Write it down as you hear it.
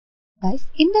Guys,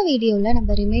 இந்த வீடியோல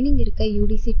நம்ம ரிமைனிங் இருக்க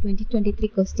UDC 2023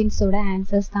 क्वेश्चंसோட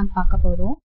ஆன்சர்ஸ் தான் பார்க்க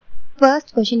போறோம்.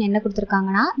 ஃபர்ஸ்ட் क्वेश्चन என்ன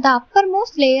கொடுத்திருக்காங்கன்னா, the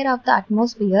uppermost layer of the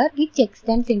atmosphere which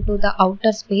extends into the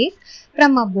outer space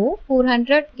from above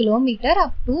 400 km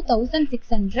up to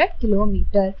 1600 km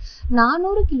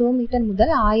 400 km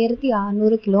முதல்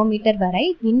 1600 km வரை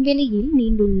விண்வெளியில்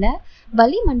நீண்டுள்ள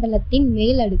வளிமண்டலத்தின்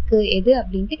மேலடுக்கு எது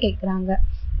அப்படினு கேக்குறாங்க.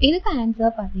 இதுக்கு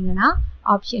ஆன்சர் பாத்தீங்கன்னா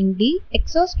ஆப்ஷன் டி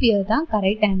எக்ஸோஸ்பியர் தான்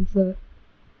கரெக்ட் ஆன்சர்.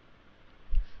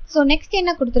 So next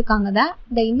என்ன கொடுத்திருக்காங்கதா,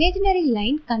 the imaginary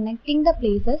line connecting the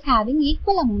places having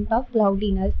equal amount of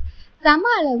cloudiness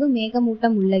சம அளவு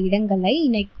மேகமூட்டம் உள்ள இடங்களை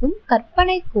இணைக்கும்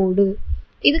கற்பனை கோடு.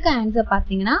 இதுக்கு ஆன்சர்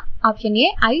பாத்தீங்கன்னா ஆப்ஷன் ஏ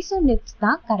ஐசோநெப்ஸ்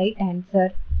தான் கரெக்ட்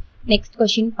ஆன்சர். நெக்ஸ்ட்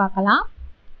क्वेश्चन பார்க்கலாம்.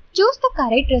 Choose the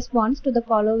correct response to the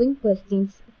following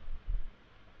questions.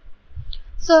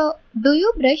 So do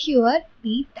you brush your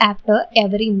teeth after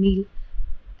every meal?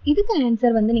 இதுக்கு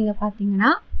ஆன்சர் வந்து நீங்க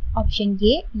பாத்தீங்கன்னா option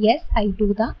A S I two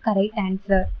தான் கரெக்ட்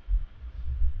ஆன்சர்.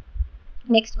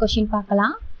 நெக்ஸ்ட் क्वेश्चन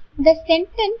பார்க்கலாம். The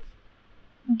sentence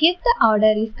give the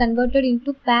order is converted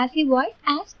into passive voice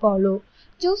as follow.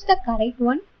 Choose the correct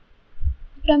one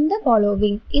from the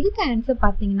following. இதுக்கு answer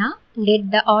பாத்தீங்கன்னா let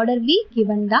the order be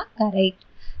given the correct.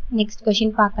 Next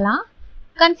question பார்க்கலாம்.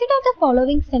 Consider the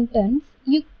following sentence.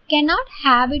 You cannot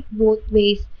have it both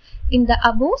ways. In the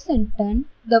above sentence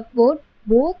the word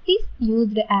both is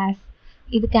used as.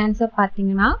 இதுக்கு answer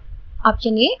பாத்தீங்கன்னா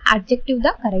option A adjective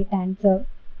தான் correct answer.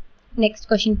 Next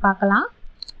question பார்க்கலாம்.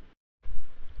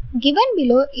 Given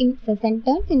below in the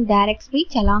sentence in direct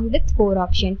speech along with four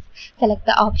options. Select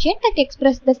the option that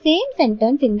express the same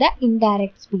sentence in the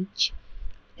indirect speech.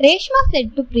 Reshma said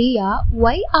to Priya,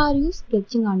 why are you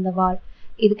sketching on the wall?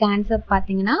 இதுக்கு answer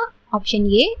பாத்தீங்கன்னா option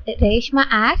A Reshma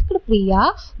asked Priya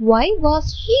why was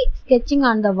she sketching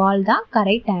on the wall தான்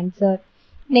correct answer.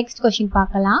 Next question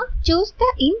பார்க்கலாம். Choose the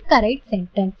incorrect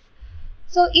sentence.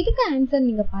 So இதுக்கு answer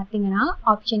நீங்க பாத்தீங்கன்னா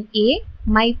option A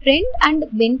my friend and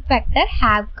benefactor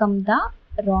have come the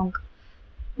wrong.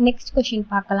 Next question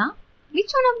பார்க்கலாம்.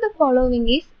 Which one of the following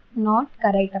is not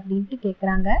correct அப்படினு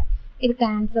கேக்குறாங்க. இதுக்கு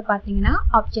answer பாத்தீங்கன்னா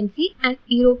option C and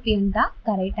European தான்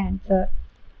correct answer.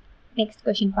 Next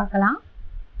question பார்க்கலாம்.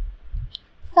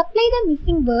 Supply the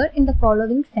missing word in the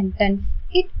following sentence.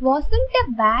 It wasn't a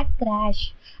bad crash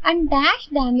and dash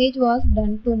damage was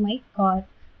done to my car.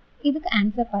 இதுக்கு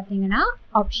answer பாத்தீங்கன்னா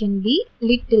option B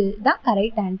little the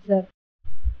correct answer.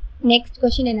 Next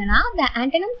question என்னன்னா, the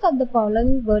antonyms of the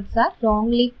following words are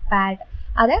wrongly paired.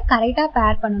 அத கரெக்ட்டா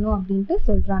பேர் பண்ணனும் அப்படினு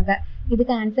சொல்றாங்க.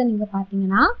 இதுக்கு ஆன்சர் நீங்க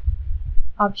பாத்தீங்கன்னா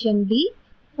ஆப்ஷன் டி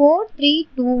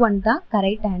 4321 தான்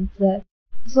கரெக்ட் ஆன்சர்.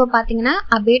 So பாத்தீங்கன்னா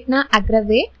abateனா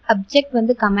aggravate, object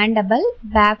வந்து commendable,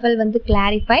 baffle வந்து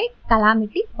clarify,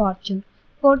 calamity fortune.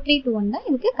 4321 தான்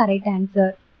இதுக்கு கரெக்ட்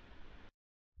ஆன்சர்.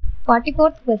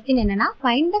 44th question என்னன்னா,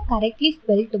 find the correctly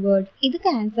spelled word. இதுக்கு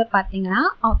ஆன்சர் பாத்தீங்கன்னா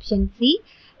ஆப்ஷன் சி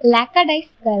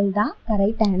lackadaisical தான்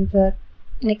கரெக்ட் ஆன்சர்.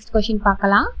 நெக்ஸ்ட் क्वेश्चन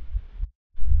பார்க்கலாம்.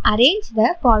 Arrange the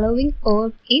following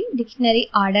words in dictionary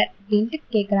order அப்படினு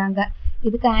கேக்குறாங்க.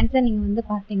 இதுக்கு ஆன்சர் நீங்க வந்து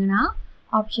பாத்தீங்கன்னா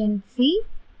ஆப்ஷன் சி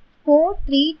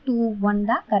 4321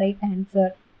 தான் கரெக்ட்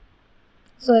ஆன்சர்.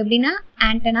 சோ எப்படின்னா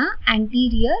antenna,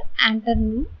 anterior,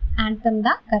 antennum, anthem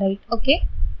தான் கரெக்ட். ஓகே,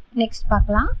 நெக்ஸ்ட்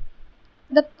பார்க்கலாம்.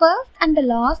 The first and the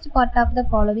last part of the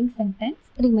following sentence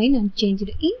remain unchanged.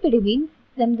 In between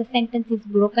them the sentence is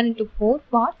broken into four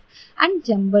parts and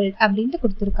jumbled அப்படினு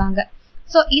கொடுத்திருக்காங்க.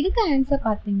 So இதுக்கு answer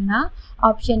பாத்தீங்கன்னா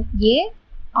option A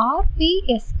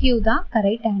RPSQ தான்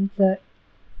correct answer.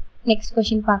 Next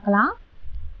question பார்க்கலாம்.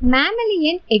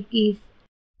 Mammalian egg is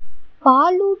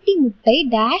பாலூட்டி முட்டை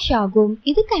dash ஆகும்.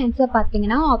 இதுக்கு ஆன்சர்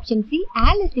பாத்தீங்கன்னா ஆப்ஷன் சி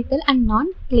ஆலிசிக்கல் அண்ட் நான்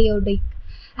கிளியோடிக்.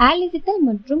 ஆலிசிக்கல்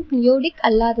மற்றும் கிளியோடிக்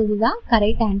அல்லாதது தான்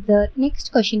கரெக்ட் ஆன்சர்.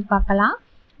 நெக்ஸ்ட் क्वेश्चन பார்க்கலாம்.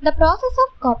 The process of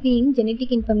copying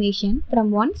genetic information from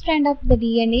one strand of the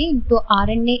DNA into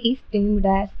RNA is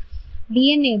termed as.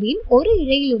 டிஎன்ஏவின் ஒரு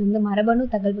இழையிலிருந்து மரபணு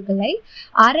தகவல்களை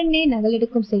ஆர்என்ஏ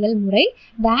நகலெடுக்கும் செயல்முறை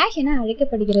டேஷ் என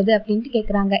அழைக்கப்படுகிறது அப்படின்ட்டு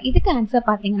கேக்குறாங்க. இதுக்கு ஆன்சர்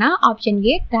பாத்தீங்கன்னா ஆப்ஷன்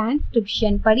ஏ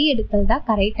டிரான்ஸ்கிரிப்ஷன், படி எடுத்தல் தான்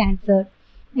கரெக்ட் ஆன்சர்.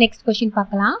 நெக்ஸ்ட் क्वेश्चन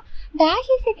பார்க்கலாம். Dash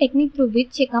is a technique through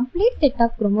which a complete set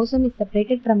of chromosomes is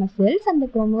separated from a cells and the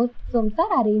chromosomes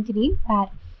are arranged in pair.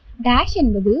 Dash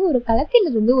என்பது ஒரு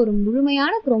களத்திலிருந்து ஒரு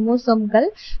முழுமையான குரோமோசோம்கள்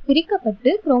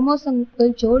பிரிக்கப்பட்டு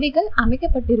குரோமோசோம்கள் ஜோடிகள்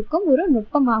அமைக்கப்பட்டிருக்கும் ஒரு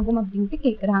நுட்பமாகும் அப்படின்ட்டு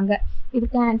கேக்குறாங்க.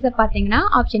 இதுக்கு ஆன்சர் பாத்தீங்கன்னா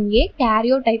ஆப்ஷன் ஏ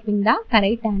கேரியோடைப்பிங் தான்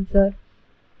கரெக்ட் ஆன்சர்.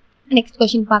 நெக்ஸ்ட்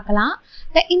क्वेश्चन பார்க்கலாம்.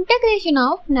 The integration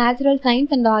of natural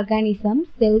science and organisms,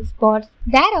 cells, parts,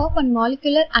 thereof and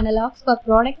molecular analogs for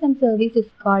products and services is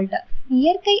called.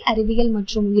 இயற்கை அறிவியல்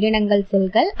மற்றும் உயிரினங்கள்,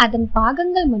 செல்கள், அதன்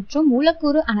பாகங்கள் மற்றும்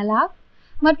மூலக்கூறு அனலாக்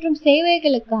மற்றும்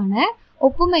சேவைகளுக்கான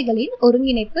ஒப்புமைகளின்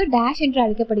ஒருங்கிணைப்பு டேஷ் என்று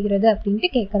அழைக்கப்படுகிறது அப்படின்ட்டு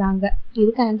கேட்குறாங்க.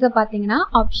 இதுக்கு ஆன்சர் பார்த்தீங்கன்னா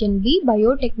ஆப்ஷன் பி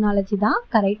பயோடெக்னாலஜி தான்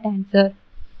கரெக்ட் ஆன்சர்.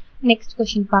 நெக்ஸ்ட்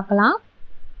கொஸ்டின் பார்க்கலாம்.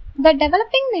 The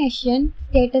Developing Nation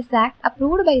Status Act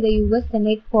approved by the US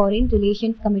Senate Foreign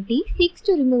Relations Committee seeks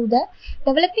to remove the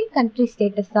developing country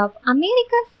status of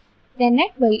America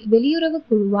Senate வெளியுறவு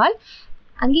குழுவால்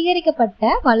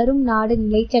அங்கீகரிக்கப்பட்ட வளரும் நாடு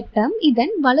நிலை சட்டம்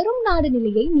இதன் வளரும் நாடு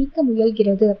நிலையை நீக்க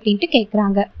முயல்கிறது அப்படின்ட்டு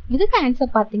கேட்குறாங்க. இதுக்கு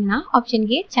ஆன்சர் பார்த்தீங்கன்னா ஆப்ஷன்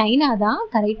ஏ சைனா தான்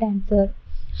கரெக்ட் ஆன்சர்.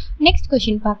 நெக்ஸ்ட்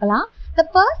கொஸ்டின் பார்க்கலாம். The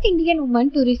first Indian woman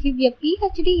to receive a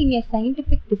PhD in a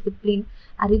scientific discipline.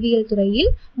 அறிவியல் துறையில்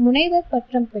முனைவர்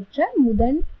பட்டம் பெற்ற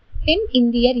முதல் பெண்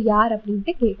இந்தியர் யார்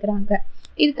அப்படின்ட்டு கேட்குறாங்க.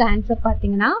 இதுக்கு ஆன்சர்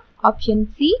பார்த்தீங்கன்னா ஆப்ஷன்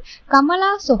சி கமலா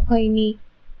சொஹைனி.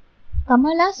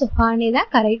 கமலா சொஹானி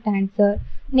தான் கரெக்ட் ஆன்சர்.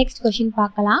 நெக்ஸ்ட் கொஸ்டின்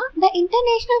பார்க்கலாம். The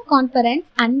International Conference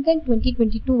Angad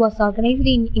 2022 was organized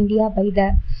in India by the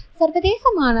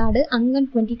சர்வதேச மாநாடு அங்கன்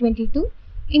 2022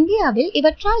 இந்தியாவில்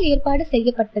இவற்றால் ஏற்பாடு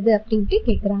செய்யப்பட்டது அப்படின்ட்டு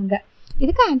கேட்குறாங்க.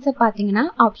 இதுக்கு ஆன்சர் பார்த்தீங்கன்னா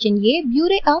option A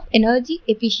bureau of energy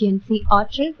efficiency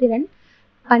ஆற்றல் திறன்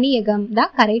பணியகம்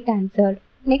தான் கரெக்ட் ஆன்சர்.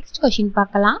 நெக்ஸ்ட் கொஸ்டின்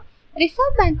பார்க்கலாம்.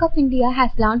 Reserve bank of India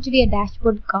has launched a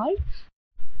dashboard called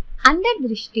அந்தர்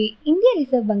திருஷ்டி. இந்திய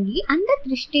ரிசர்வ் வங்கி அந்தர்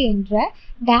திருஷ்டி என்ற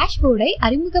டேஷ்போர்டை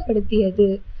அறிமுகப்படுத்தியது.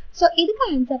 ஸோ இதுக்கு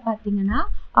ஆன்சர் பார்த்தீங்கன்னா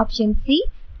option C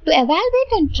to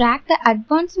evaluate and track the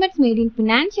advancements made in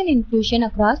financial inclusion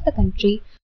across the country.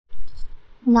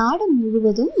 நாடு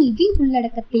முழுவதும் நிதி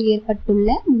உள்ளடக்கத்தில் ஏற்பட்டுள்ள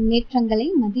முன்னேற்றங்களை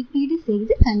மதிப்பீடு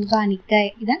செய்து கண்காணிக்க.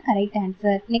 இதான் கரெக்ட்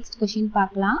ஆன்சர். நெக்ஸ்ட் கொஸ்டின்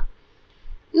பார்க்கலாம்.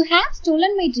 You have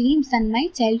stolen my dreams and my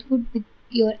childhood with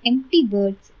your empty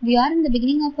words. We are in the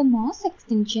beginning of a mass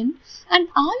extinction and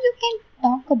all you can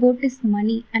talk about is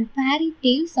money and fairy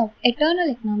tales of eternal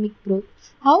economic growth.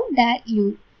 How dare you?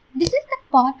 This is the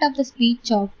part of the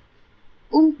speech of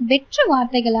உன் வெற்று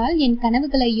வார்த்தைகளால் என்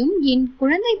கனவுகளையும் என்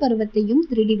குழந்தை பருவத்தையும்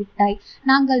திருடிவிட்டாய்.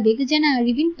 நாங்கள் வெகுஜன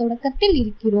அழிவின் தொடக்கத்தில்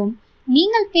இருக்கிறோம்.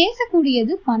 நீங்கள்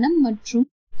பேசக்கூடியது பணம் மற்றும்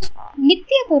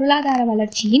நித்திய பொருளாதார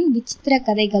வளர்ச்சியின் விசித்திர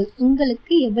கதைகள்.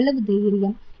 உங்களுக்கு எவ்வளவு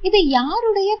தைரியம்? இது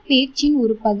யாருடைய பேச்சின்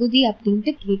ஒரு பகுதி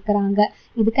அப்படின்ட்டு கேட்குறாங்க.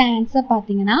 இதுக்கு ஆன்சர்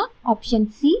பார்த்தீங்கன்னா option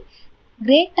C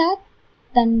Greta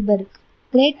Thunberg.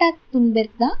 Greta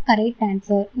Thunberg தான் கரெக்ட்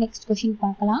ஆன்சர். நெக்ஸ்ட் கொஸ்டின்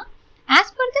பார்க்கலாம்.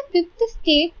 As per the 5th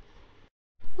State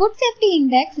Food Safety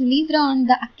Index released on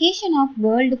the occasion of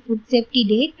World Food Safety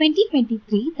Day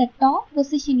 2023, the top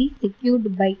position is secured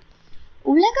by.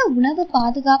 உலக உணவு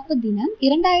பாதுகாப்பு தினம்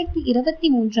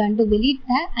 2023 அன்று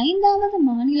வெளியிட்ட 5வது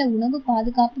மாநில உணவு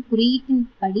பாதுகாப்பு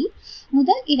குறியீட்டின்படி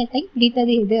முதல் இடத்தை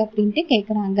பிடித்தது எது அப்படின்ட்டு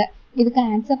கேட்குறாங்க. இதுக்கு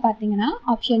ஆன்சர் பார்த்தீங்கன்னா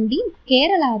ஆப்ஷன் டி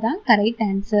கேரளா தான் கரெக்ட்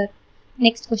ஆன்சர்.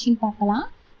 நெக்ஸ்ட் கொஸ்டின் பார்க்கலாம்.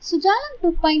 சுஜாலம்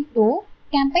 2.0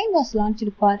 கேம்பெயின் வாஸ்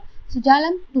லான்ச்டு ஃபார்.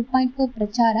 சுஜாலம் 2.4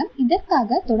 பிரச்சாரம்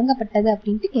இதற்காக தொடங்கப்பட்டது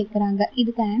அப்படின்ட்டு கேட்குறாங்க.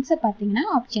 இதுக்கு ஆன்சர் பார்த்தீங்கன்னா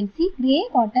option C grey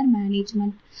water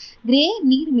management. Grey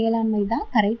நீர் மேலாண்மை தான்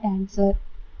கரெக்ட் ஆன்சர்.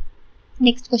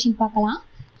 நெக்ஸ்ட் கொஸ்டின் பார்க்கலாம்.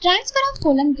 Transfer of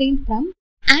pollen grain from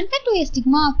anther to a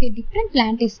stigma of a different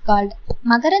plant is called.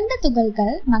 மகரந்த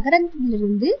துகள்கள்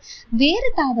மகரந்தத்திலிருந்து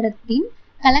வேறு தாவரத்தின்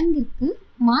கலங்கிற்கு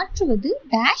மாற்றுவது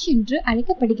டேஷ் என்று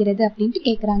அழைக்கப்படுகிறது அப்படின்ட்டு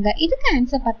கேட்குறாங்க. இதுக்கு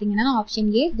ஆன்சர் பார்த்தீங்கன்னா ஆப்ஷன்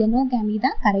ஏ ஜெனோகாமி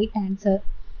தான் கரெக்ட் ஆன்சர்.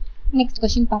 நெக்ஸ்ட்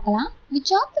கொஸ்டின் பார்க்கலாம்.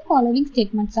 Which of the following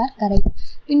statements are correct?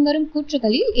 பின்வரும்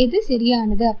கூற்றுகளில் எது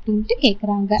சரியானது அப்படின்ட்டு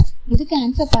கேட்குறாங்க. இதுக்கு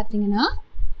ஆன்சர் பார்த்தீங்கன்னா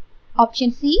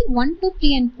ஆப்ஷன் சி 1, 2,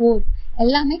 3 and 4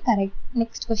 எல்லாமே கரெக்ட்.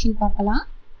 நெக்ஸ்ட் கொஸ்டின் பார்க்கலாம்.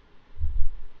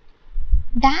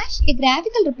 Dash a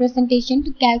graphical representation to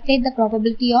calculate the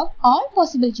probability of all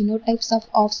possible genotypes of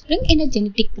offspring in a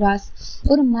genetic cross.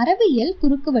 ஒரு மரபியல்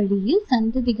குறுக்கு வழியில்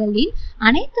சந்ததிகளின்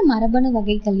அனைத்து மரபணு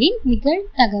வகைகளின்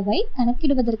நிகழ்தகவை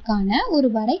கணக்கிடுவதற்கான ஒரு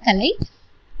வரைகலை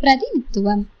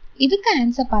பிரதிநிதித்துவம். இதுக்கு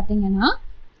ஆன்சர் பார்த்தீங்கன்னா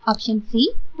ஆப்ஷன் சி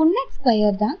புன்னட்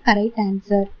ஸ்கொயர் தான் கரெக்ட்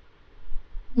ஆன்சர்.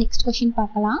 நெக்ஸ்ட் கொஸ்டின்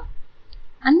பார்க்கலாம்.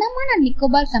 அந்தமான் அண்ட்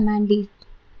நிக்கோபார் கமாண்டீஸ்.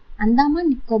 அந்தமான்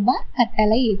நிக்கோபார்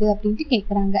கட்டளை எது அப்படின்ட்டு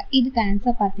கேட்குறாங்க. இதுக்கு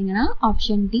ஆன்சர் பார்த்தீங்கன்னா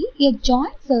ஆப்ஷன் டி எ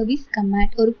ஜாயிண்ட் சர்வீஸ்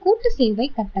கமாண்ட். ஒரு கூட்டு சேவை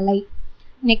கட்டளை.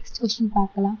 நெக்ஸ்ட் கொஸ்டின்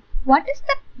பார்க்கலாம். What is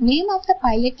the name of the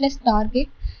பைலட்லெஸ்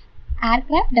target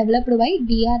aircraft developed by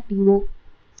DRDO?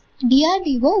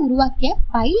 DRDO உருவாக்கிய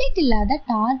பைலட் இல்லாத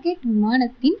டார்கெட்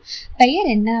விமானத்தின்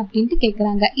பெயர் என்ன அப்படின்ட்டு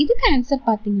கேட்குறாங்க. இதுக்கு ஆன்சர்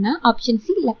பார்த்தீங்கன்னா ஆப்ஷன்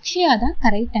சி லக்ஷ்யா தான்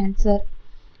கரெக்ட் ஆன்சர்.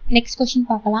 நெக்ஸ்ட் கொஸ்டின்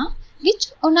பார்க்கலாம். Which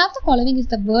one of the following is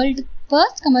the world's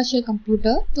first commercial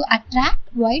computer to attract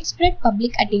widespread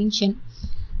public attention?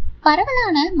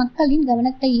 பரவலான மக்களின்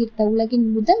கவனத்தை ஈர்த்த உலகின்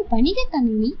முதல் வணிக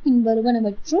கணினி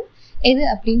பின்வருவனவற்றுள் எது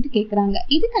அப்படின்ட்டு கேட்குறாங்க.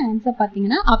 இதுக்கு ஆன்சர்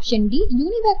பார்த்தீங்கன்னா ஆப்ஷன் டி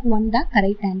யூனிவேக் 1 தான்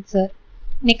கரெக்ட் ஆன்சர்.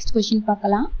 நெக்ஸ்ட் கொஸ்டின்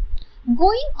பார்க்கலாம்.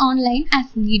 Going online as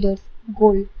leaders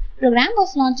goal program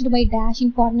was launched by Dash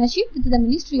in partnership with the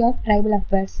Ministry of Tribal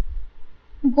Affairs.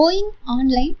 Going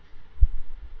online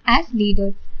as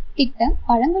leaders திட்டம்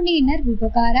பழங்குடியினர்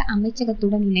விவகார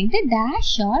அமைச்சகத்துடன் இணைந்து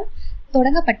டேஷால்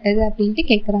தொடங்கப்பட்டது அப்படின்ட்டு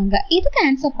கேட்குறாங்க. இதுக்கு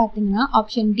ஆன்சர் பார்த்தீங்கன்னா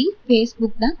ஆப்ஷன் டி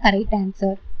ஃபேஸ்புக் தான் கரெக்ட்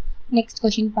ஆன்சர். நெக்ஸ்ட்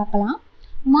கொஸ்டின் பார்க்கலாம்.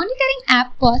 Monitoring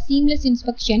app for seamless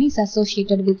inspection is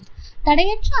associated with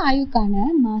தடையற்ற ஆய்வுக்கான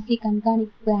மாசி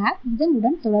கண்காணிப்பு ஆப்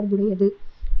இதனுடன் தொடர்புடையது.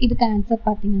 இதுக்கு ஆன்சர்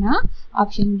பார்த்தீங்கன்னா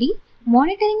option D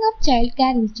monitoring of child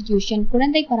care institution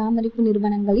குழந்தை பராமரிப்பு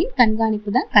நிறுவனங்களின் கண்காணிப்பு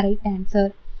தான் கரெக்ட்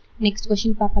ஆன்சர். நெக்ஸ்ட்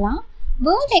கொஸ்டின் பார்க்கலாம்.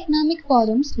 World Economic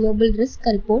Forum's Global Risk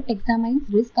Report examines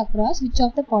risk across which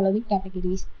of the following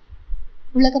categories?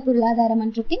 உலக பொருளாதார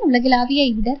மன்றத்தின் உலகளாவிய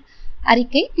இடர்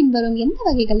அறிக்கை பின்வரும் எந்த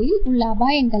வகைகளில் உள்ள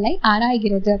அபாயங்களை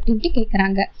ஆராய்கிறது அப்படின்ட்டு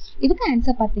கேட்குறாங்க. இதுக்கு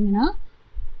ஆன்சர் பார்த்தீங்கன்னா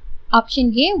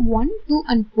option A 1, 2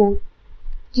 and 4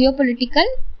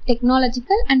 geopolitical,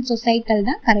 technological and societal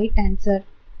தான் கரெக்ட் ஆன்சர்.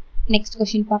 நெக்ஸ்ட்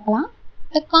கொஸ்டின் பார்க்கலாம்.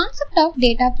 The concept of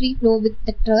data free flow with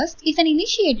the trust is an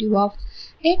initiative of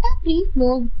data free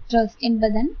flow with trust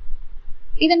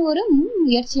இதன் ஒரு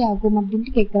முயற்சியாகும்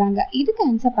அப்படின்ட்டு கேட்குறாங்க. இதுக்கு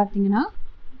ஆன்சர் பார்த்தீங்கன்னா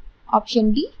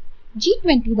ஆப்ஷன் டி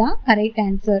G20 தான் கரெக்ட்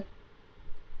ஆன்சர்.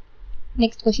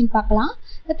 நெக்ஸ்ட் கொஸ்டின் பார்க்கலாம்.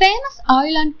 The famous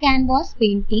oil on canvas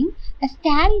painting A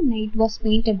Starry Night was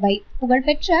painted by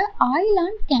புகழ்பெற்ற oil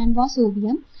on canvas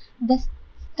ஓவியம் The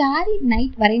Starry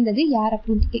Night வரைந்தது யார்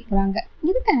அப்படின்ட்டு கேட்குறாங்க.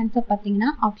 இதுக்கு ஆன்சர் பார்த்தீங்கன்னா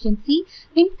option C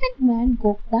Vincent van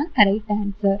Coke தான் கரெக்ட்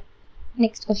ஆன்சர்.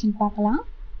 நெக்ஸ்ட் கொஸ்டின் பார்க்கலாம்.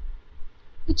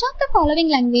 Which of the following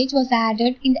language was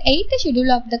added in the 8th schedule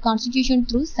of the Constitution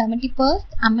through 71st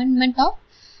Amendment of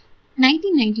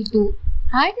 1992?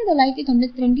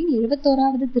 1992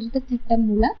 71வது திருத்த திட்டம்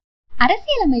மூலம்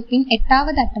அரசியலமைப்பின்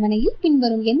 8வது அட்டவணையில்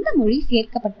பின்வரும் எந்த மொழி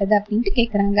சேர்க்கப்பட்டது அப்படின்ட்டு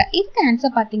கேட்குறாங்க. இதுக்கு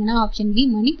ஆன்சர் பார்த்தீங்கன்னா ஆப்ஷன் பி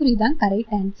மணிப்புரி தான்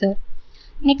கரெக்ட் ஆன்சர்.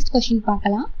 நெக்ஸ்ட் கொஸ்டின்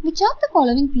பார்க்கலாம். Which of the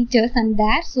following features and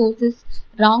their sources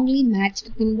wrongly matched?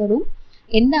 பின்வரும்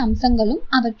எந்த அம்சங்களும்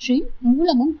அவற்றின்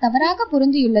மூலமும் தவறாக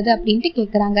பொருந்தியுள்ளது அப்படின்ட்டு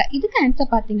கேட்குறாங்க. இதுக்கு ஆன்சர்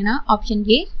பார்த்தீங்கன்னா option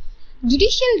A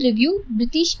judicial review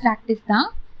British practice தான்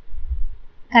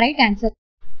கரெக்ட் ஆன்சர்.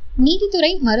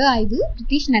 நீதித்துறை மறு ஆய்வு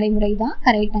பிரிட்டிஷ் நடைமுறை தான்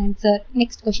கரெக்ட் ஆன்சர்.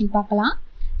 நெக்ஸ்ட் கொஸ்டின் பார்க்கலாம்.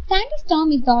 Chandy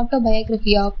storm is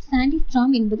autobiography of Chandy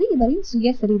storm என்பது இவரின்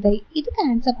சுயசரிதை. இதுக்கு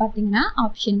ஆன்சர் பார்த்தீங்கன்னா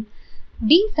ஆப்ஷன்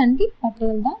டி சந்தீப்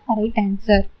பட்டேல் தான் கரெக்ட்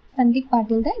ஆன்சர். சந்தீப்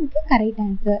பட்டேல் தான் இதுக்கு கரெக்ட்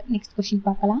ஆன்சர். நெக்ஸ்ட் கொஸ்டின்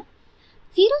பார்க்கலாம்.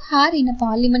 0 hour in a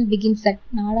parliament begins at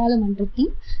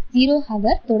நாடாளுமன்றத்தின் 0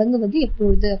 hour தொடங்குவது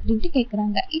எப்பொழுது அப்படின்ட்டு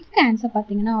கேட்குறாங்க. இதுக்கு ஆன்சர்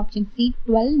பார்த்தீங்கன்னா ஆப்ஷன் சி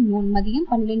 12 noon மதியம்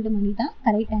 12 மணி தான்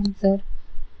கரெக்ட் ஆன்சர்.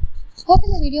 ஹோப்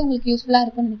இந்த வீடியோ உங்களுக்கு யூஸ்ஃபுல்லாக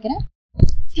இருக்கும்னு நினைக்கிறேன்.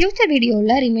 ஃபியூச்சர்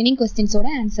வீடியோவில் ரிமைனிங் கொஸ்டின்ஸோட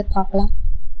ஆன்சர் பார்க்கலாம்.